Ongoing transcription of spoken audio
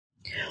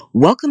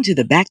Welcome to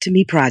the Back to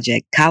Me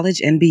Project,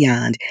 College and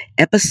Beyond,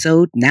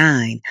 Episode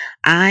 9,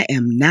 I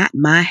Am Not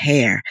My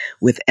Hair,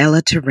 with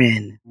Ella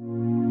Turenne.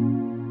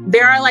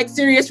 There are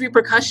serious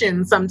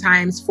repercussions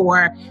sometimes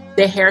for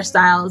the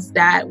hairstyles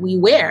that we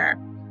wear.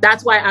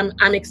 That's why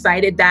I'm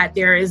excited that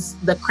there is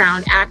the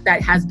Crown Act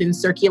that has been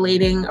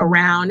circulating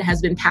around,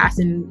 has been passed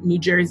in New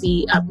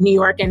Jersey, New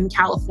York, and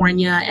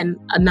California, and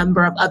a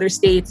number of other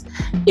states.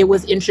 It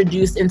was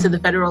introduced into the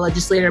federal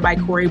legislature by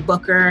Cory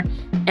Booker,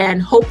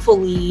 and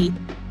hopefully,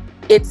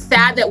 it's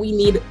sad that we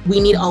need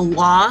a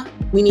law,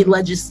 we need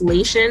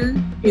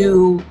legislation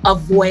to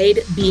avoid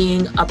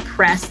being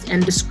oppressed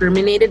and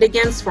discriminated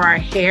against for our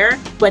hair.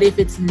 But if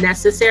it's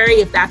necessary,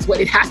 if that's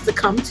what it has to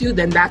come to,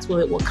 then that's what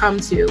it will come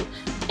to.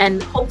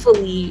 And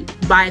hopefully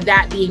by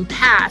that being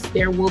passed,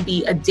 there will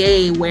be a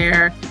day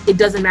where it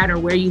doesn't matter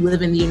where you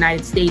live in the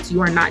United States,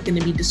 you are not going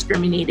to be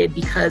discriminated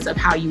because of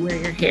how you wear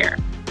your hair.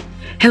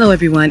 Hello,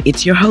 everyone.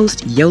 It's your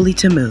host, Yoli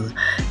Tamu.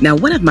 Now,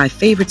 one of my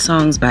favorite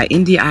songs by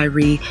India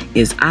Arie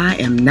is I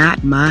Am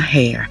Not My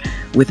Hair.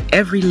 With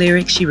every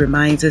lyric, she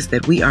reminds us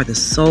that we are the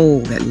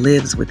soul that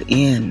lives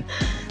within.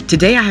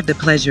 Today, I have the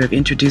pleasure of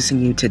introducing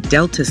you to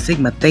Delta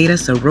Sigma Theta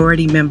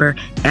sorority member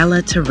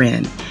Ella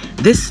Turenne.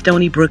 This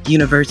Stony Brook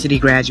University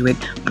graduate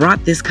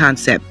brought this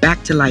concept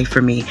back to life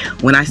for me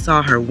when I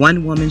saw her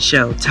one-woman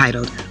show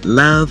titled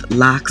Love,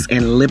 Locks,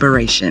 and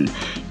Liberation.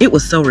 It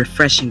was so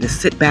refreshing to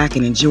sit back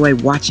and enjoy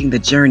watching the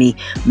journey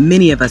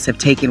many of us have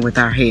taken with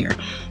our hair.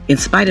 In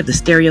spite of the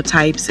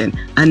stereotypes and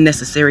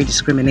unnecessary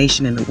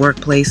discrimination in the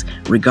workplace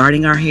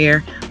regarding our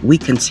hair, we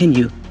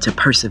continue to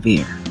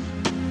persevere.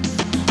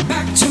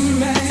 Back to me.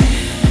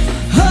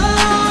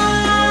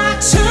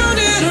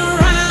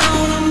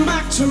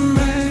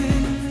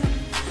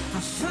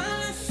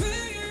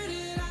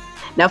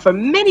 Now, for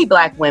many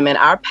Black women,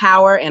 our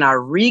power and our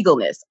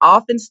regalness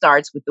often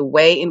starts with the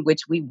way in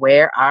which we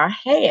wear our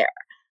hair.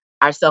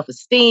 Our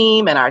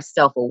self-esteem and our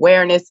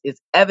self-awareness is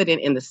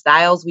evident in the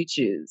styles we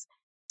choose.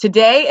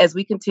 Today, as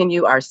we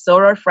continue our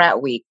Soror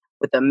Frat Week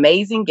with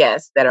amazing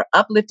guests that are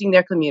uplifting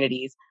their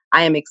communities,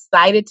 I am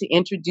excited to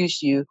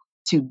introduce you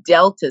to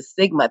Delta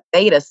Sigma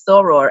Theta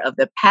soror of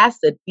the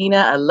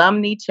Pasadena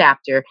Alumni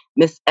Chapter,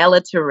 Miss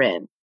Ella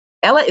Turenne.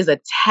 Ella is a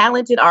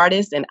talented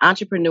artist and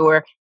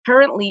entrepreneur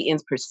currently in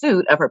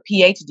pursuit of her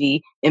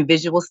PhD in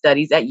visual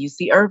studies at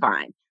UC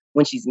Irvine.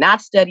 When she's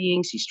not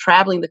studying, she's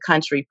traveling the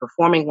country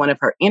performing one of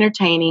her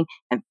entertaining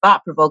and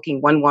thought-provoking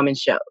one-woman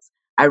shows.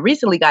 I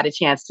recently got a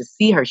chance to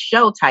see her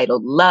show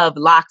titled Love,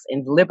 Locks,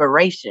 and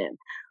Liberation.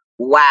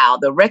 Wow,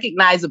 the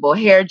recognizable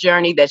hair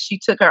journey that she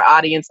took her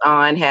audience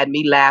on had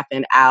me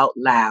laughing out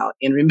loud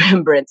in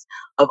remembrance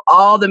of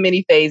all the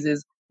many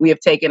phases we have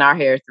taken our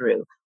hair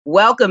through.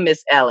 Welcome,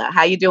 Miss Ella.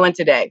 How you doing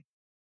today?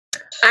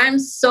 I'm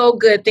so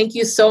good. Thank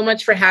you so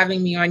much for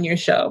having me on your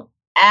show.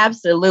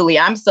 Absolutely.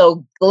 I'm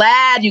so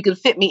glad you could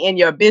fit me in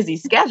your busy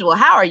schedule.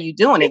 How are you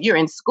doing it? You're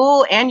in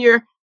school and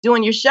you're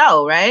doing your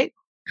show, right?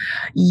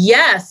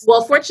 Yes.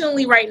 Well,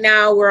 fortunately, right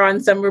now we're on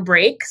summer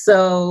break,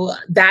 so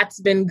that's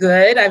been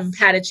good. I've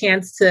had a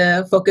chance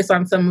to focus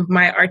on some of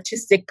my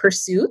artistic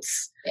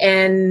pursuits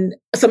and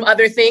some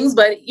other things,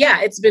 but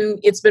yeah, it's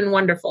been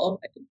wonderful.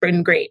 It's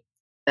been great.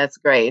 That's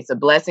great. It's a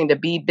blessing to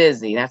be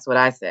busy. That's what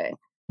I say.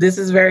 This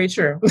is very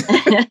true.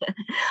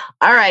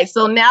 All right.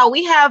 So now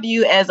we have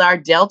you as our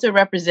Delta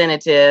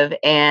representative,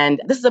 and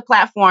this is a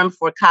platform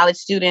for college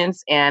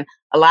students, and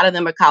a lot of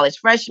them are college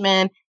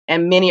freshmen,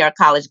 and many are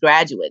college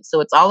graduates. So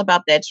it's all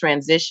about that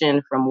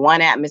transition from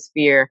one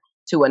atmosphere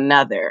to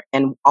another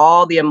and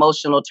all the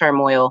emotional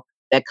turmoil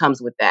that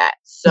comes with that.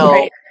 So,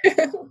 right.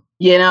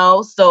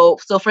 So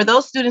for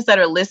those students that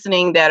are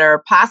listening that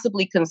are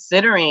possibly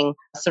considering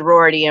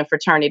sorority and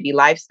fraternity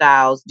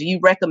lifestyles, do you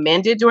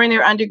recommend it during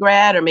their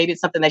undergrad, or maybe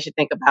it's something they should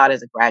think about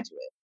as a graduate?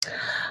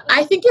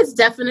 I think it's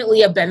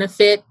definitely a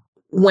benefit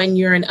when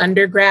you're an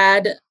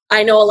undergrad.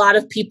 I know a lot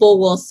of people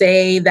will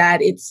say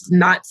that it's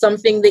not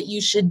something that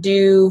you should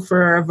do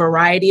for a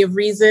variety of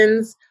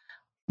reasons,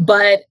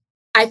 but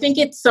I think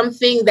it's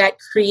something that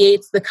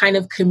creates the kind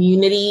of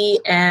community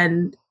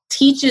and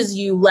teaches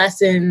you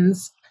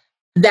lessons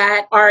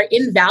that are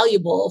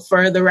invaluable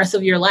for the rest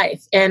of your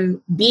life. And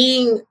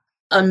being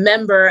a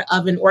member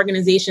of an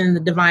organization, the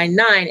Divine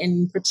Nine, and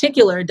in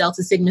particular,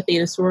 Delta Sigma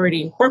Theta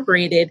Sorority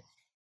Incorporated,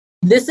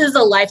 this is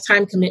a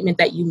lifetime commitment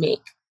that you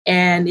make.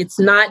 And it's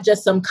not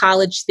just some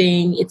college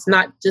thing. It's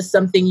not just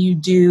something you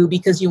do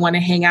because you want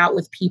to hang out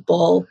with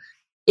people.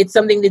 It's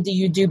something that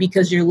you do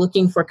because you're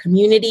looking for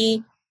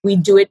community. We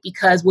do it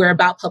because we're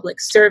about public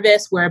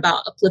service. We're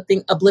about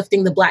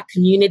uplifting the Black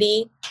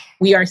community.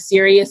 We are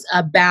serious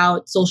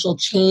about social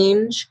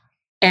change.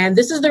 And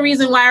this is the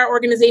reason why our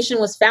organization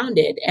was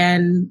founded.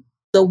 And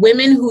the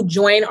women who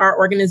join our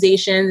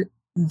organization,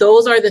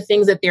 those are the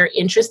things that they're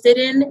interested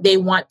in. They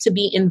want to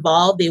be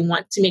involved. They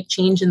want to make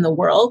change in the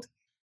world.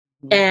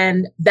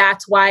 And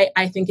that's why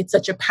I think it's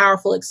such a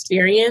powerful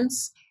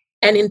experience.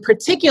 And in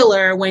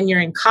particular, when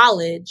you're in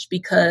college,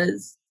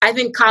 because I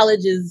think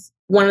college is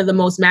one of the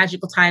most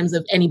magical times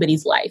of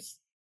anybody's life.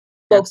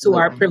 Folks who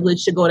are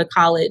privileged to go to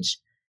college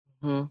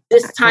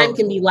this I time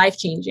can totally. be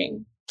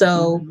life-changing.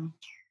 So Hmm.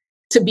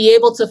 to be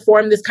able to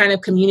form this kind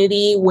of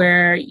community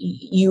where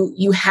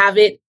you have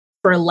it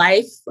for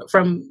life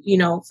from,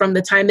 from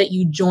the time that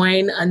you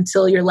join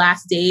until your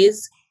last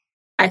days,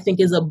 I think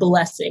is a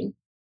blessing.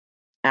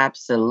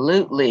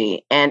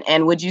 Absolutely.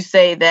 And would you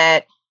say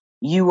that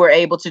you were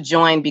able to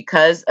join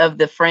because of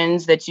the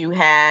friends that you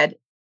had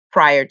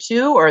prior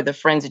to, or the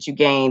friends that you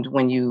gained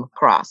when you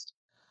crossed?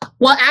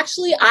 Well,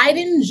 actually, I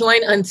didn't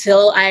join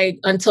until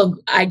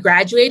I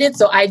graduated.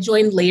 So I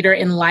joined later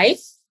in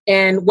life.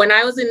 And when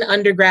I was in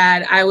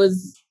undergrad, I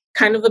was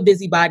kind of a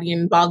busybody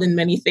involved in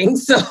many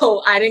things.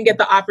 So I didn't get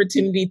the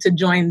opportunity to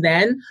join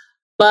then.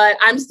 But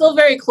I'm still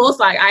very close.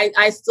 Like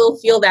I still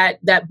feel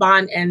that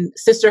bond and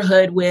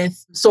sisterhood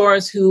with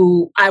sorors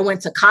who I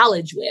went to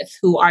college with,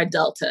 who are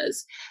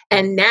Deltas.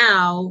 And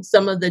now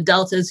some of the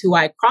Deltas who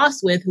I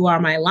cross with, who are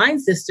my line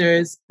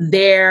sisters,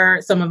 they're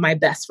some of my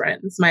best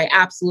friends, my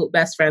absolute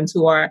best friends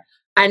who are,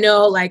 I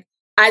know, like,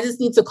 I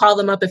just need to call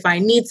them up if I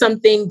need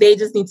something. They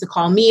just need to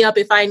call me up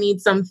if I need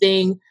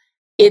something.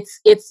 It's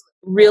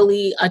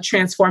really a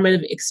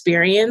transformative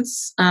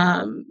experience.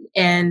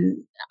 And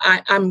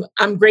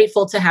I'm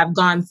grateful to have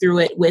gone through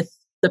it with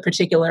the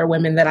particular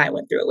women that I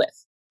went through it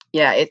with.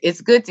 Yeah,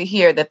 it's good to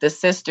hear that the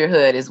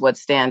sisterhood is what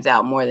stands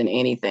out more than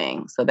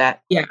anything. So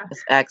that Yeah.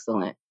 is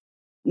excellent.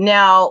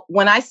 Now,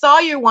 when I saw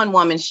your one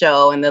woman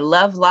show and the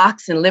Love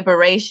Locks and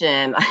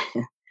Liberation,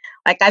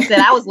 like I said,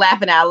 I was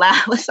laughing out loud.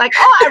 I was like,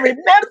 oh, I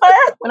remember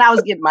when I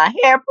was getting my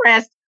hair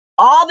pressed.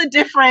 All the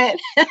different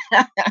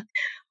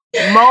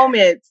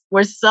moments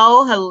were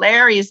so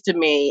hilarious to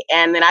me.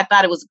 And then I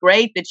thought it was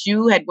great that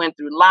you had went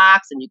through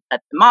locks and you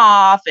cut them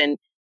off and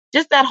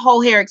just that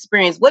whole hair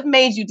experience. What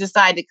made you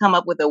decide to come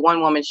up with a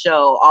one woman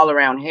show all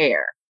around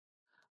hair?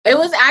 It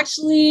was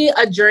actually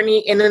a journey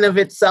in and of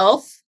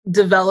itself,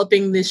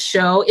 developing this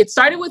show. It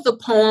started with a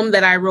poem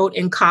that I wrote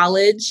in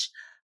college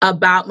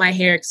about my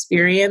hair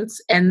experience.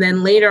 And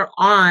then later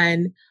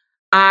on,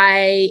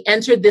 I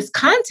entered this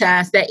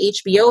contest that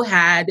HBO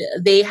had.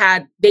 They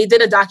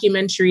did a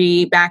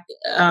documentary back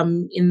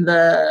in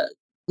the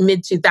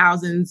mid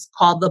 2000s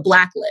called The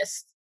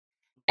Blacklist,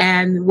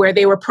 and where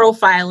they were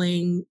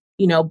profiling,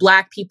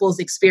 Black people's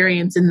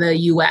experience in the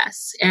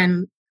US.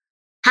 And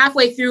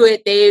halfway through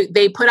it,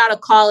 they put out a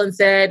call and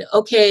said,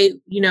 okay,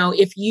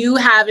 if you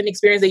have an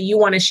experience that you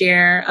want to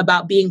share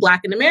about being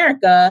Black in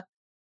America,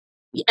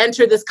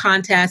 enter this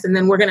contest, and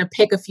then we're going to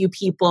pick a few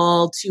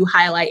people to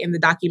highlight in the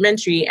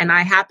documentary. And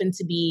I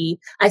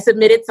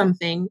submitted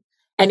something,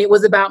 and it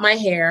was about my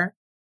hair.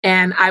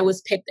 And I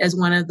was picked as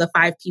one of the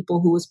 5 people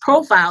who was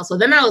profiled. So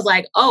then I was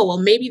like, oh, well,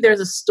 maybe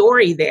there's a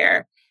story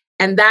there.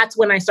 And that's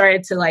when I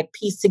started to like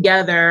piece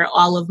together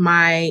all of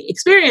my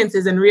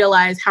experiences and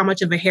realize how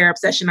much of a hair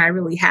obsession I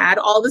really had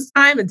all this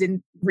time and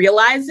didn't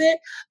realize it.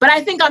 But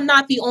I think I'm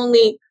not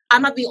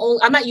I'm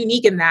not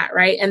unique in that,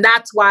 right? And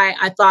that's why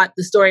I thought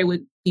the story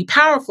would be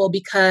powerful,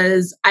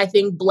 because I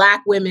think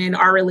Black women,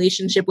 our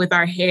relationship with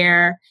our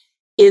hair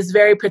is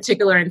very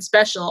particular and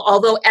special.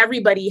 Although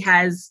everybody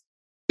has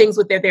things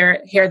with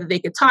their hair that they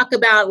could talk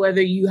about,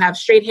 whether you have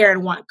straight hair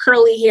and want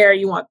curly hair,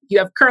 you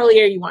have curly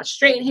hair, you want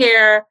straight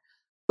hair.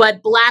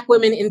 But Black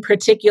women in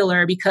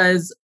particular,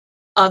 because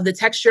of the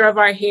texture of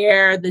our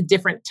hair, the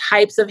different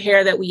types of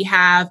hair that we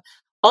have,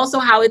 also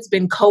how it's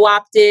been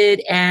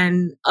co-opted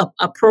and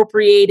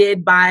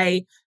appropriated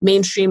by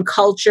mainstream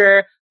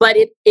culture, but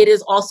it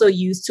is also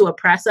used to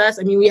oppress us.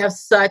 I mean, we have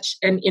such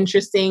an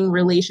interesting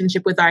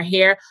relationship with our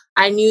hair.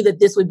 I knew that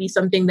this would be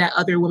something that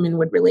other women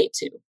would relate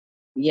to.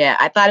 Yeah,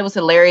 I thought it was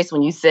hilarious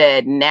when you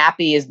said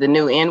nappy is the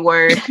new N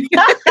word.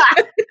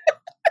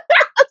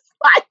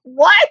 Like,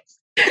 what?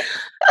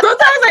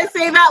 Sometimes I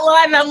say that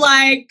line and I'm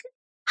like,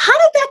 how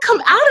did that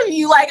come out of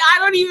you? Like, I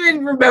don't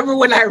even remember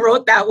when I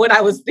wrote that, what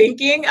I was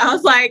thinking. I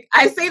was like,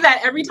 I say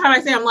that every time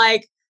I say, I'm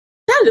like,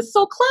 that is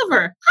so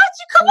clever. How'd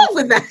you come up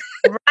with that?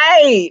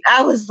 Right.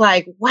 I was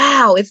like,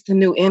 wow, it's the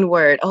new N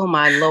word. Oh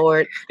my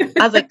Lord.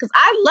 I was like, because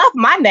I love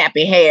my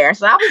nappy hair.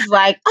 So I was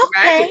like,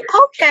 okay, Right.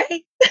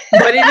 okay.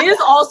 But it is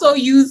also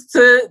used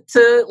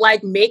to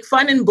like make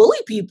fun and bully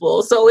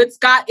people. So it's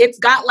got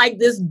like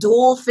this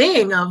dual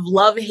thing of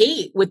love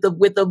hate with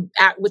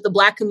the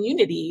Black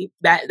community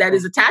that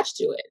is attached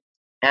to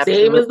it.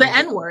 Same as the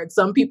Absolutely. N word.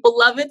 Some people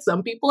love it,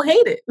 some people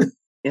hate it.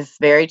 It's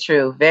very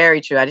true. Very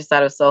true. I just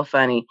thought it was so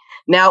funny.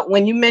 Now,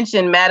 when you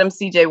mentioned Madam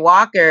C.J.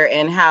 Walker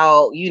and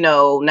how,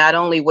 not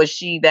only was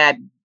she that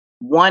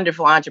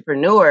wonderful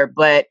entrepreneur,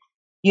 but,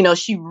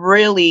 she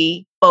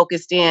really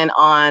focused in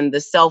on the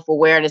self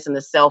awareness and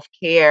the self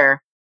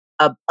care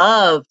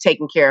of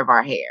taking care of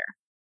our hair,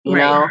 you Right.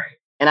 know?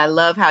 And I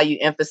love how you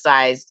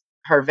emphasized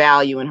her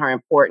value and her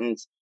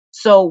importance.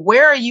 So,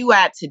 where are you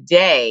at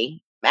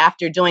today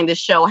after doing this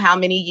show? How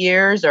many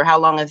years or how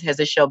long has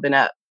this show been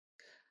up?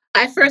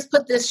 I first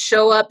put this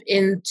show up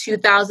in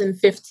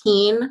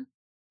 2015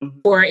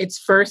 Mhm. for its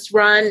first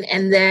run,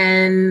 and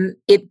then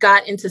it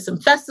got into some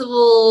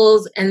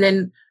festivals, and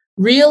then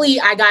really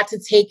I got to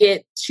take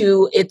it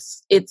to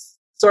its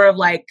sort of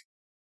like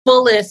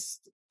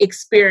fullest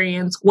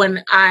experience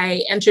when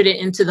I entered it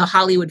into the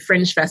Hollywood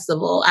Fringe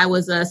Festival. I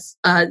was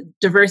a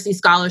diversity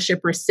scholarship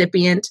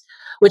recipient,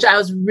 which I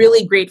was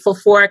really grateful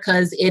for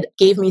because it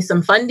gave me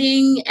some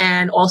funding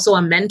and also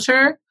a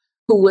mentor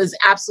who was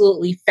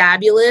absolutely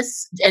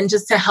fabulous, and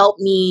just to help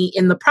me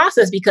in the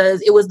process,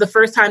 because it was the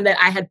first time that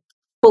I had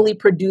fully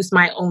produced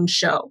my own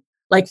show,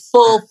 like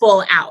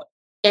full out.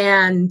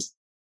 And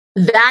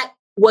that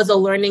was a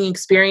learning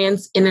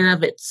experience in and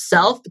of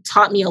itself. It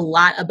taught me a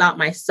lot about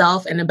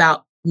myself and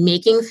about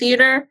making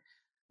theater.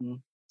 Mm.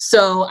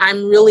 So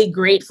I'm really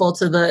grateful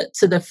to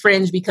the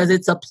Fringe, because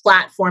it's a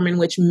platform in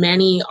which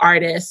many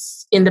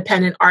artists,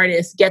 independent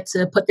artists, get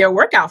to put their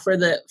work out for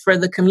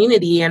the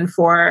community and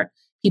for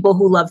people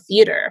who love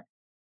theater.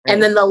 Right.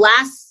 And then the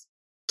last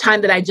time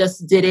that I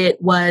just did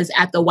it was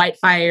at the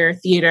Whitefire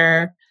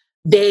Theater.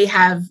 They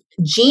have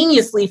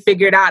geniusly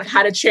figured out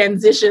how to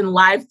transition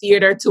live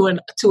theater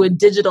to a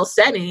digital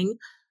setting.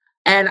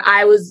 And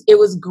it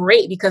was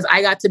great because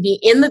I got to be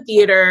in the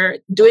theater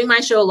doing my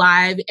show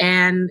live,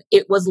 and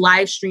it was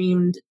live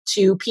streamed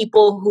to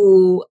people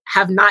who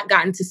have not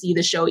gotten to see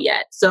the show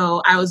yet.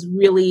 So I was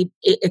really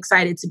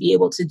excited to be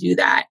able to do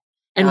that,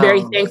 and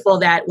very thankful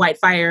that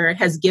Whitefire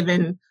has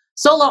given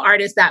solo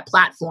artists that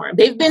platform.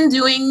 They've been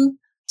doing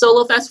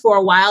Solo Fest for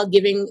a while,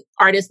 giving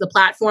artists the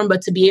platform,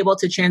 but to be able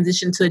to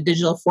transition to a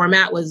digital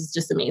format was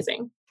just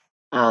amazing.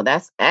 Oh,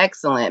 that's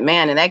excellent,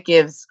 man. And that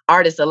gives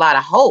artists a lot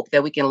of hope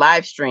that we can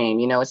live stream.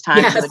 It's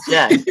time to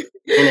adjust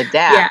and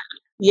adapt.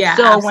 Yeah.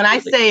 So absolutely. When I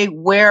say,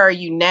 where are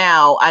you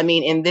now? I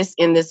mean, in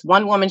this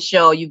one woman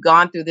show, you've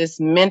gone through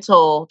this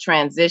mental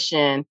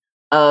transition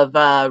of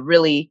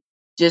really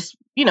just,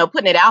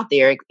 putting it out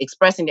there,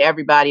 expressing to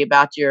everybody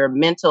about your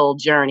mental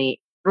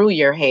journey through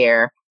your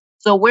hair.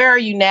 So where are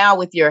you now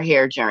with your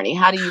hair journey?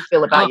 How do you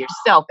feel about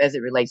yourself as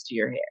it relates to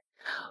your hair?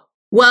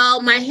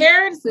 Well, my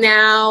hair is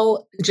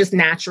now just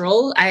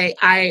natural.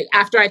 I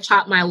after I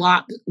chopped my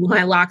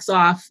locks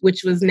off,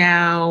 which was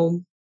now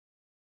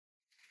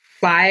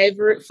 5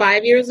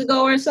 years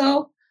ago or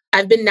so,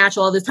 I've been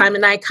natural all this time,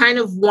 and I kind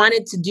of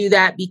wanted to do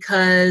that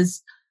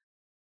because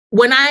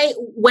when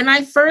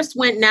I first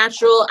went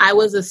natural, I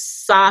was a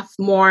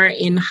sophomore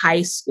in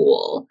high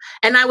school,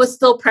 and I was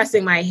still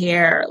pressing my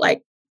hair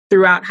like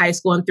throughout high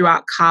school and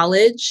throughout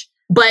college.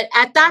 But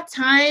at that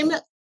time,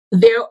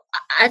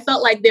 I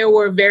felt like there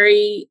were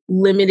very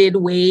limited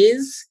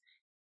ways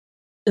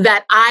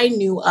that I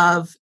knew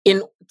of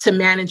to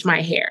manage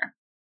my hair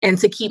and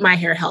to keep my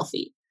hair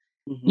healthy.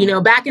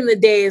 Mm-hmm. Back in the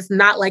days,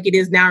 not like it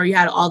is now, where you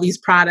had all these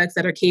products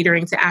that are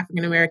catering to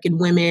African American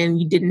women.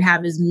 You didn't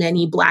have as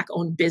many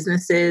Black-owned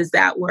businesses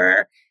that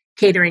were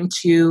catering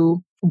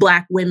to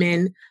Black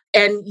women.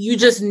 And you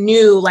just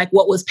knew like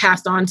what was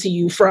passed on to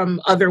you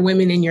from other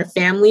women in your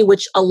family,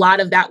 which a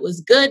lot of that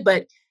was good.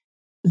 But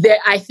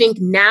I think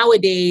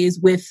nowadays,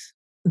 with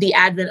the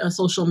advent of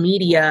social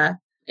media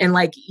and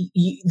like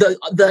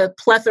the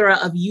plethora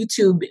of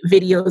YouTube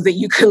videos that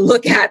you can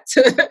look at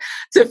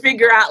to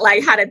figure out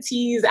like how to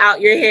tease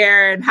out your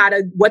hair and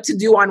what to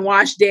do on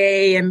wash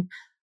day, and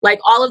like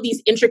all of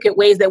these intricate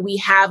ways that we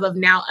have of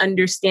now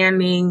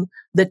understanding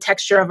the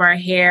texture of our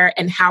hair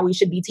and how we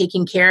should be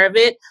taking care of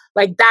it.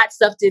 Like that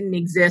stuff didn't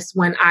exist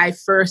when I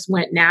first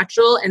went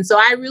natural. And so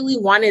I really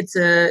wanted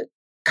to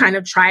kind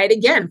of try it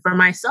again for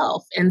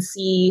myself and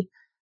see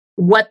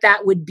what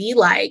that would be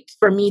like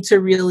for me to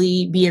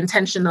really be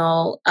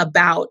intentional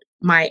about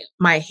my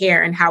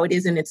hair and how it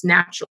is in its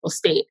natural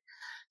state.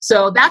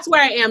 So that's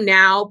where I am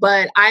now,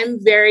 but I'm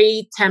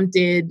very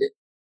tempted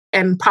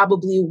and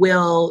probably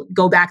will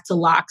go back to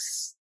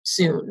locks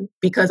soon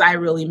because I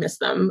really miss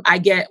them. I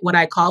get what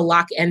I call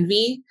lock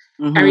envy.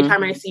 Mm-hmm. Every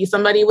time I see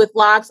somebody with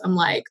locks, I'm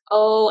like,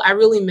 oh, I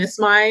really miss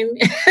mine.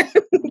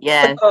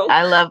 Yes, so,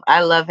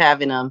 I love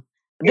having them.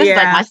 This is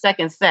like my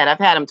second set. I've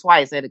had them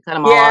twice. I had to cut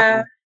them all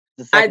off.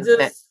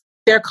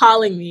 They're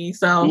calling me.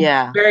 So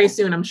very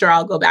soon, I'm sure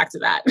I'll go back to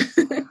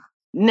that.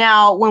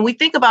 Now, when we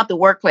think about the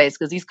workplace,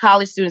 because these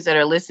college students that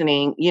are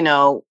listening,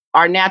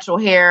 our natural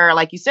hair,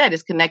 like you said,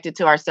 is connected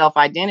to our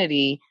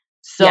self-identity.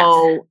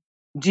 So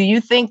do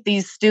you think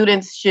these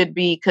students should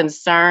be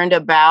concerned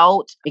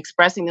about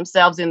expressing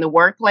themselves in the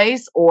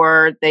workplace,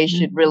 or they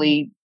should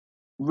really,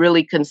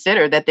 really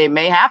consider that they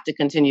may have to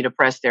continue to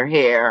press their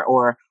hair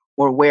or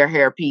wear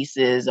hair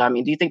pieces? I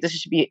mean, do you think this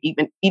should be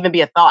even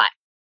be a thought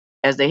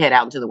as they head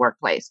out into the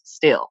workplace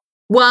still?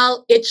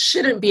 Well, it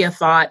shouldn't be a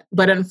thought,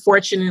 but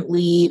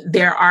unfortunately,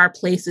 there are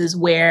places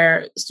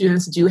where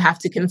students do have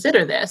to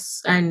consider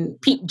this, and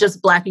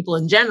just Black people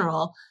in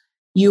general.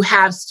 You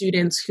have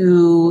students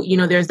who,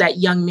 there's that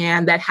young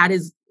man that had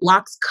his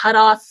locks cut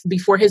off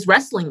before his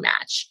wrestling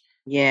match.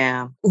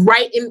 Yeah.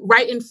 Right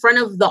in front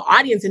of the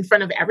audience, in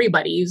front of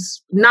everybody.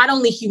 It's not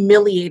only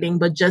humiliating,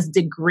 but just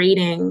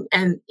degrading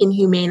and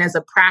inhumane as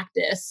a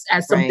practice,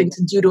 as something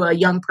to do to a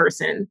young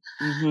person.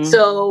 Mm-hmm.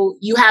 So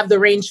you have the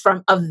range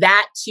of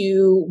that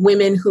to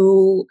women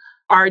who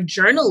are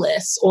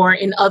journalists or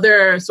in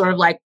other sort of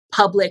like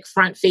public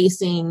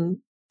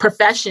front-facing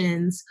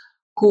professions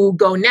who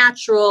go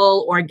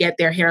natural or get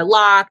their hair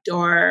locked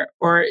or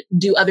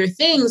do other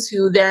things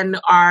who then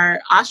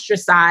are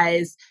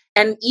ostracized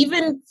and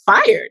even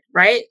fired,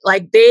 right?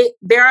 Like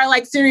there are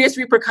like serious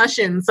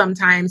repercussions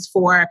sometimes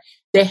for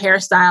the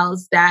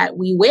hairstyles that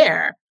we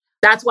wear.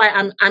 That's why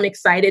I'm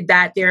excited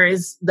that there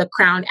is the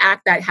Crown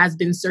Act that has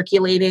been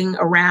circulating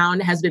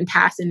around, has been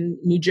passed in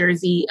New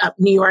Jersey,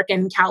 New York,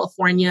 and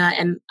California,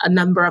 and a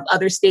number of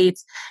other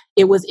states.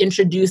 It was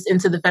introduced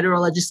into the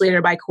federal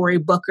legislature by Cory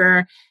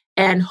Booker,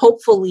 and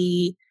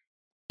hopefully,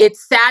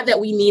 it's sad that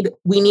we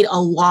need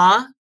a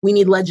law, we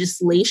need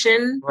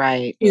legislation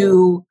Right.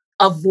 to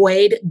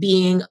avoid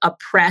being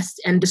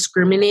oppressed and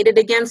discriminated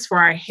against for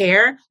our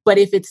hair. But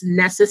if it's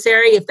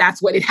necessary, if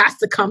that's what it has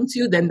to come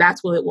to, then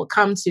that's what it will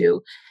come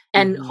to.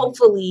 And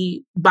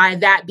hopefully by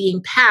that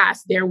being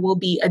passed, there will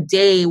be a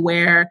day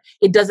where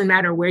it doesn't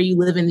matter where you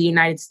live in the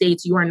United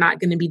States, you are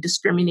not going to be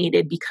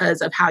discriminated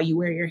because of how you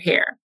wear your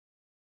hair.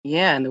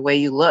 Yeah, and the way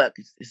you look,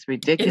 it's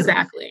ridiculous.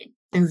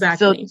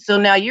 Exactly. So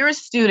now you're a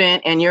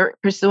student and you're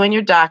pursuing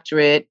your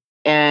doctorate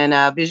in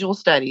visual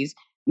studies.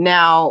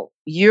 Now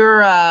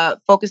you're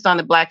focused on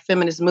the Black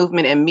feminist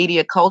movement and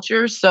media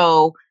culture.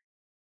 So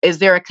is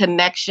there a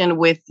connection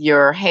with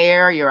your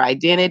hair, your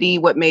identity?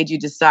 What made you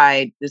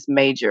decide this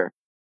major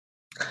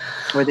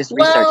or this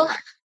research? Well,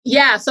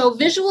 yeah. So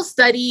visual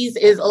studies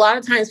is, a lot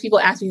of times people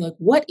ask me like,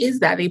 what is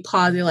that? They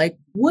pause. They're like,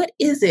 what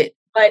is it?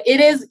 But it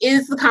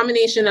is the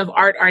combination of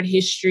art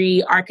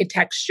history,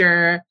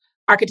 architecture,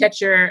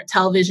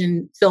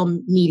 television,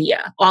 film,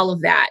 media, all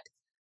of that,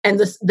 and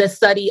the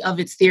study of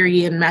its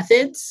theory and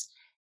methods.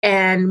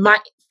 And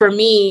for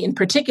me in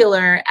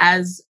particular,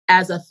 as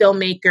a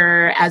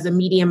filmmaker, as a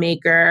media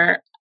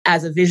maker,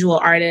 as a visual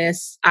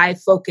artist, I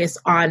focus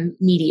on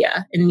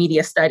media and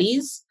media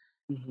studies.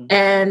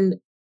 And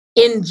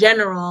in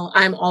general,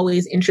 I'm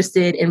always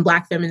interested in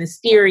Black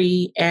feminist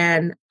theory,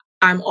 and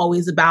I'm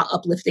always about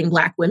uplifting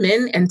Black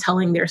women and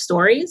telling their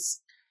stories.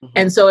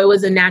 And so it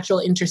was a natural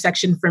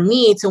intersection for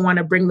me to want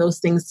to bring those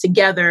things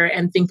together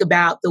and think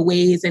about the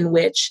ways in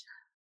which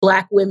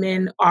Black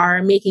women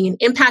are making an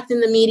impact in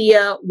the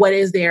media. What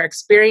is their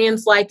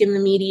experience like in the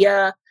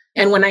media?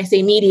 And when I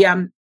say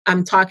media,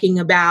 I'm talking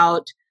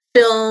about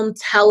film,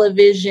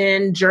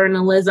 television,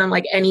 journalism,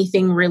 like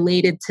anything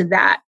related to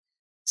that.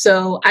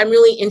 So I'm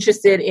really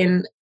interested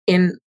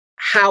in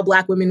how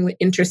Black women would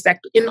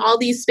intersect in all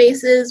these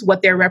spaces,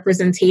 what their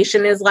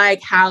representation is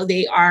like, how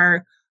they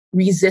are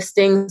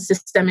resisting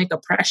systemic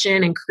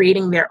oppression and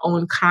creating their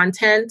own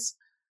content.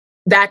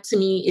 That to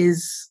me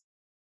is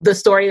the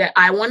story that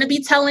I want to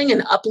be telling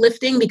and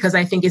uplifting, because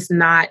I think it's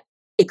not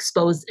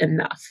exposed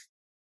enough.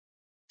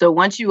 So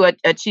once you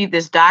achieve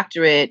this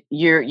doctorate,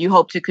 you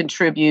hope to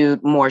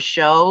contribute more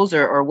shows,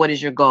 or what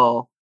is your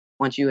goal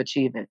once you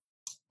achieve it?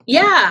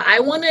 Yeah,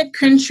 I want to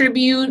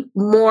contribute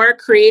more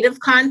creative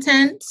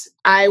content.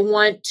 I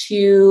want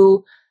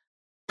to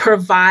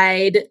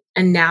provide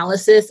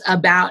analysis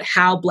about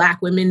how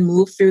Black women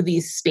move through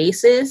these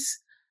spaces.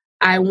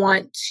 I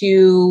want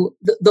to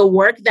the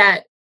work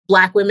that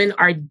Black women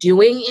are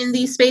doing in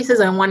these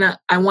spaces. I want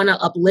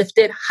to uplift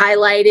it,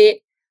 highlight it,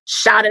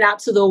 shout it out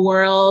to the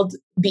world,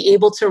 be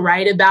able to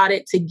write about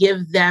it, to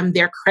give them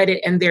their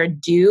credit and their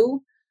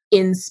due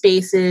in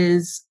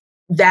spaces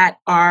that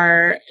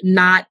are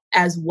not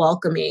as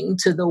welcoming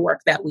to the work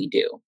that we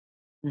do.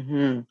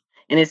 And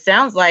it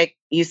sounds like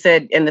you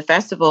said in the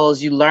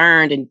festivals you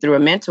learned, and through a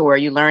mentor,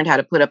 you learned how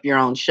to put up your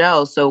own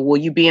show. So will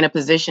you be in a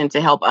position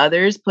to help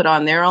others put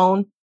on their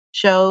own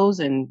shows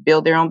and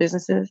build their own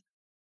businesses?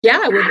 Yeah,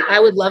 I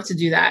would love to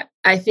do that.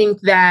 I think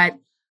that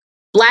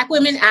Black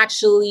women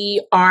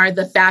actually are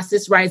the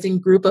fastest rising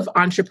group of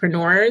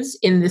entrepreneurs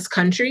in this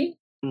country.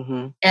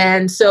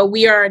 And so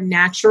we are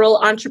natural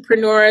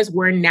entrepreneurs.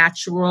 We're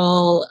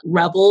natural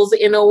rebels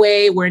in a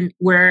way,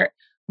 where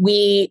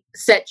we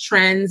set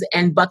trends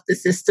and buck the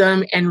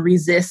system and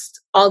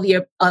resist all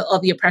the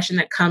oppression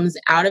that comes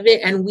out of it.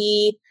 And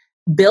we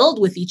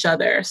build with each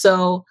other.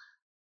 So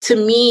to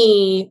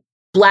me,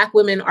 Black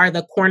women are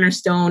the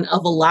cornerstone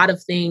of a lot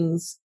of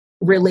things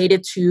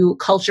related to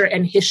culture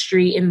and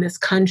history in this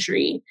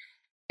country.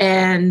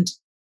 And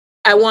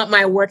I want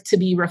my work to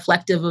be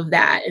reflective of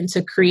that and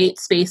to create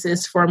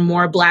spaces for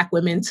more Black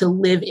women to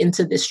live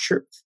into this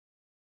truth.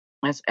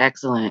 That's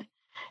excellent.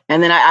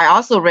 And then I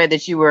also read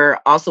that you were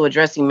also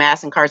addressing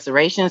mass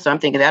incarceration. So I'm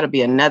thinking that'll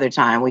be another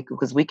time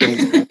because we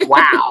can,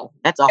 wow,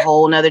 that's a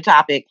whole nother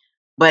topic.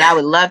 But I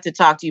would love to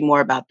talk to you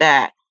more about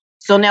that.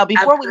 So now,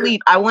 before we leave,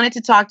 I wanted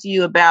to talk to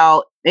you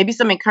about maybe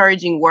some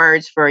encouraging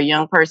words for a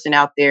young person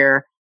out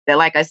there that,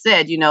 like I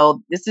said,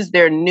 this is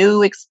their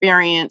new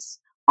experience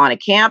on a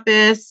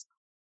campus,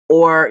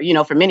 or,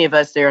 for many of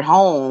us, they're at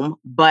home,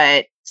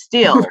 but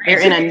still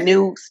they're in a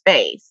new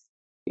space.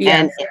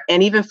 Yes.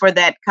 And even for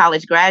that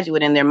college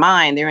graduate, in their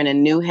mind, they're in a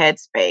new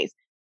headspace.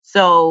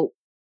 So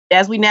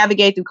as we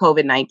navigate through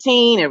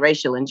COVID-19 and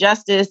racial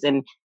injustice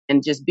and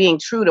just being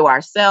true to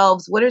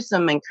ourselves, what are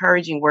some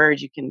encouraging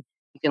words you can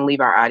leave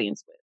our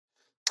audience with?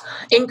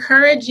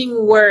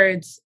 Encouraging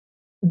words.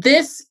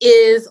 This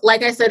is,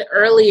 like I said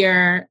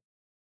earlier,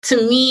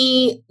 to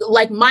me,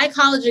 like my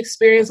college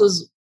experience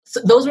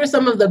those were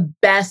some of the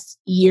best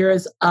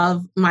years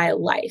of my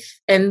life.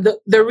 And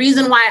the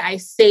reason why I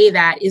say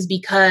that is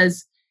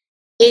because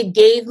it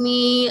gave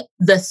me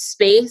the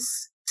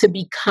space to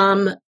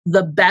become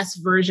the best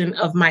version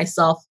of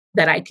myself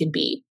that I could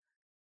be.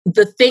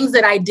 The things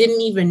that I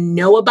didn't even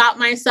know about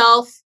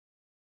myself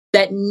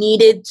that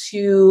needed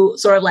to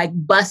sort of like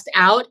bust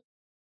out,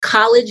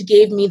 college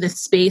gave me the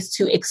space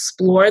to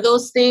explore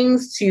those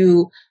things,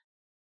 to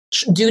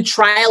do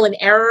trial and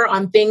error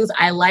on things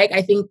I like.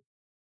 I think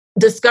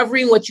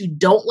discovering what you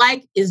don't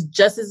like is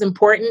just as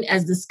important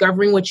as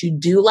discovering what you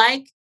do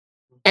like.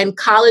 And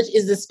college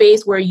is the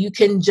space where you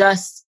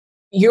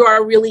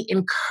are really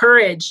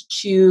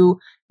encouraged to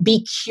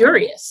be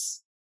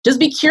curious. Just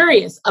be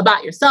curious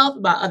about yourself,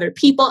 about other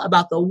people,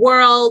 about the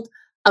world,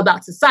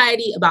 about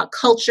society, about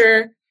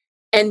culture,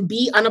 and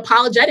be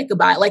unapologetic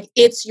about it. Like,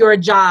 it's your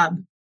job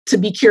to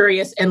be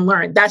curious and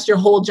learn. That's your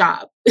whole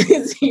job,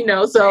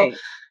 so, Right.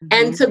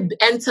 and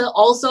to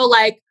also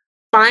like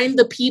find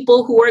the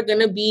people who are going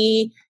to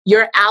be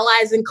your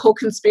allies and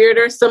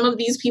co-conspirators, some of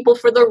these people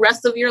for the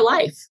rest of your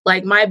life.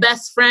 Like, my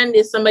best friend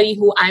is somebody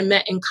who I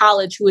met in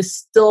college who is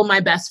still my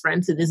best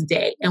friend to this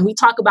day. And we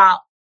talk about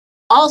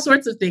all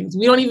sorts of things.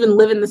 We don't even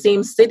live in the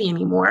same city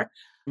anymore,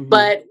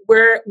 but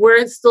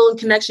we're still in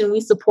connection.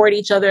 We support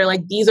each other.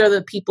 Like, these are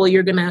the people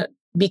you're going to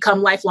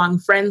become lifelong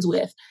friends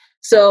with.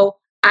 So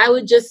I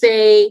would just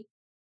say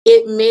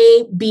it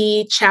may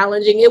be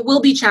challenging. It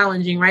will be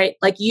challenging, right?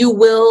 Like, you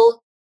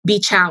will be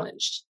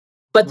challenged.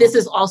 But this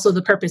is also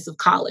the purpose of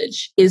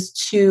college, is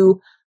to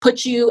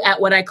put you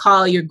at what I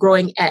call your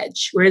growing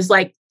edge, where it's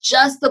like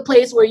just the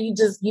place where you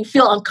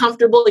feel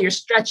uncomfortable, you're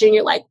stretching,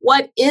 you're like,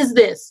 what is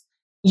this?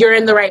 You're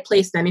in the right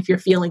place then if you're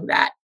feeling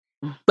that.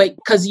 But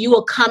because you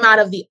will come out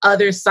of the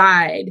other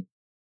side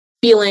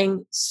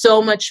feeling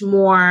so much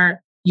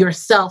more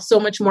yourself, so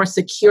much more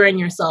secure in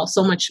yourself,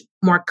 so much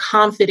more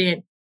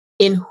confident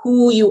in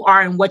who you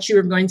are and what you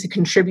are going to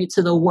contribute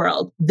to the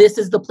world. This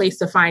is the place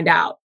to find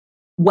out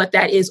what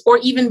that is, or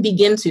even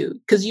begin to,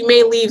 because you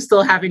may leave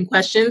still having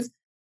questions.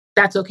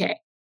 That's okay.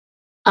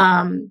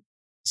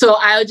 So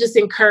I would just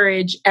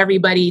encourage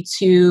everybody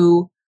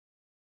to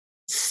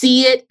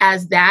see it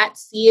as that,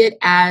 see it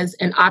as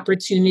an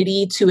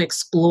opportunity to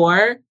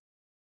explore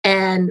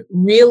and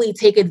really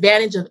take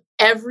advantage of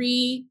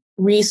every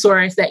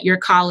resource that your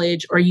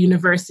college or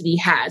university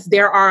has.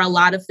 There are a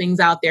lot of things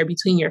out there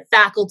between your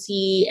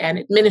faculty and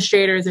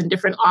administrators and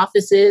different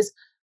offices.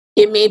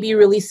 It may be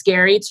really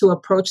scary to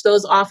approach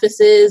those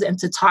offices and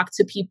to talk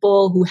to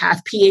people who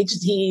have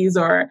PhDs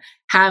or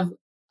have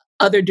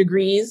other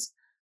degrees,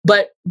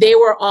 but they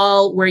were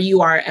all where you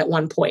are at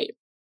one point.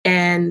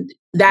 And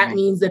that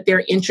means that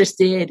they're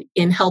interested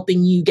in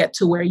helping you get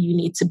to where you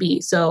need to be.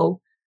 So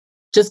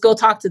just go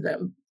talk to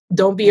them.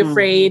 Don't be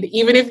afraid.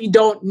 Even if you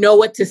don't know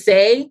what to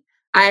say,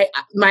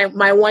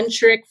 my one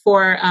trick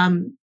for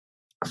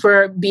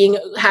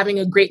having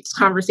a great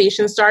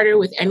conversation starter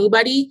with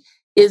anybody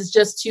is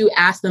just to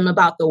ask them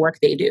about the work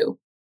they do,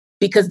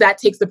 because that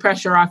takes the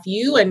pressure off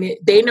you and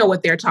they know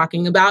what they're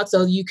talking about.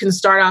 So you can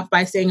start off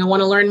by saying, I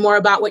want to learn more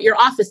about what your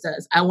office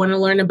does. I want to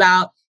learn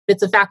about, if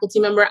it's a faculty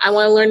member, I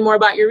want to learn more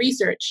about your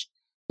research.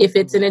 If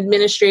it's an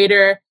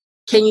administrator,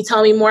 can you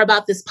tell me more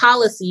about this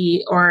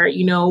policy, or,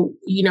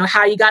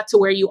 how you got to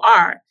where you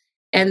are?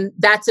 And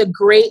that's a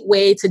great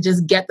way to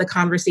just get the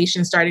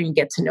conversation started and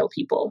get to know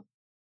people.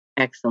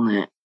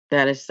 Excellent.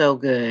 That is so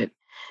good.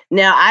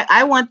 Now,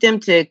 I want them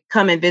to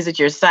come and visit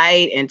your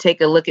site and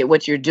take a look at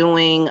what you're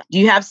doing. Do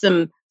you have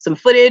some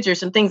footage or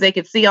some things they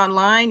could see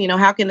online?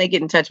 How can they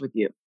get in touch with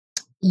you?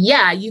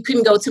 Yeah, you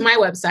can go to my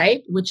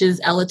website, which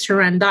is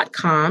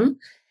ellaturenne.com,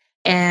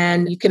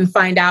 and you can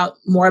find out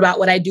more about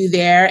what I do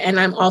there. And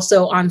I'm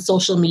also on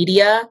social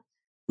media.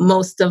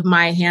 Most of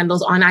my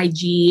handles on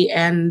IG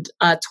and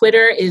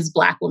Twitter is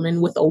Black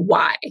Woman with a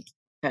Y.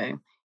 Okay.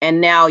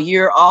 And now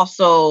you're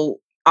also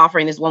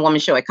offering this one woman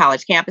show at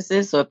college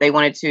campuses. So if they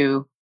wanted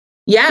to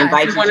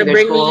invite you to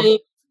their school.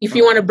 If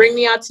you want to bring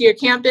me out to your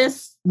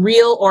campus,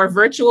 real or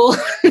virtual,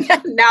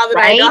 now that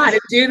I know how to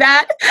do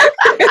that,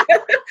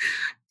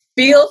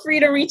 feel free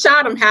to reach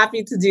out. I'm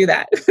happy to do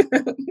that.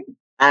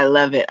 I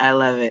love it. I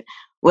love it.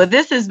 Well,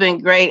 this has been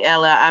great,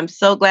 Ella. I'm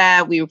so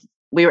glad we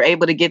were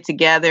able to get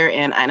together,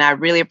 and I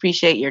really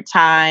appreciate your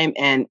time.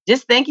 And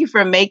just thank you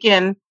for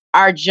making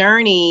our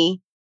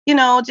journey,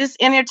 just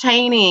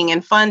entertaining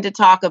and fun to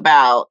talk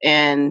about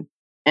and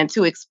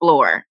to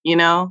explore,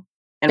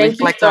 and thank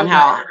reflect so on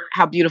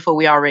how beautiful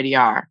we already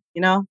are,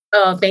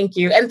 Oh, thank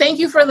you. And thank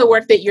you for the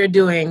work that you're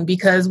doing,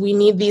 because we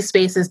need these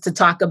spaces to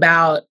talk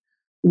about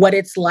what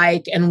it's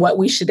like and what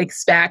we should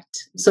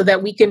expect so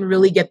that we can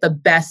really get the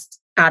best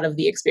out of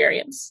the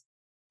experience.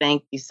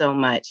 Thank you so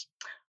much.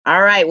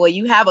 All right. Well,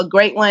 you have a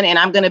great one, and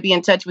I'm going to be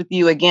in touch with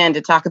you again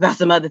to talk about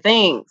some other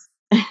things.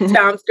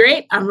 Sounds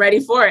great. I'm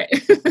ready for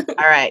it.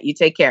 All right. You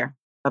take care.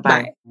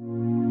 Bye-bye.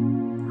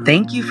 Bye.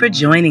 Thank you for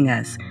joining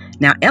us.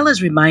 Now,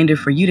 Ella's reminder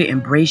for you to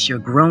embrace your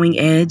growing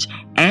edge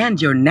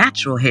and your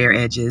natural hair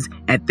edges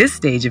at this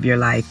stage of your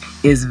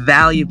life is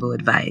valuable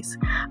advice.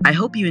 I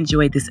hope you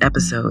enjoyed this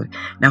episode.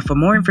 Now, for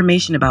more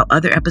information about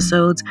other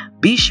episodes,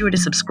 be sure to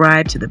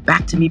subscribe to the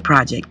Back to Me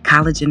Project,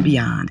 College and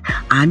Beyond.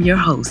 I'm your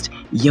host,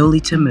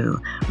 Yoli Tamu.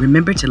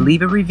 Remember to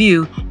leave a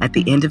review at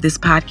the end of this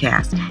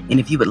podcast. And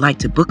if you would like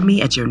to book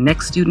me at your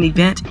next student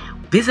event,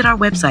 visit our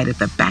website at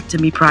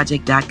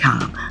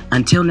thebacktomeproject.com.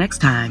 Until next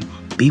time,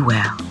 be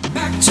well.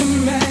 Back to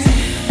me.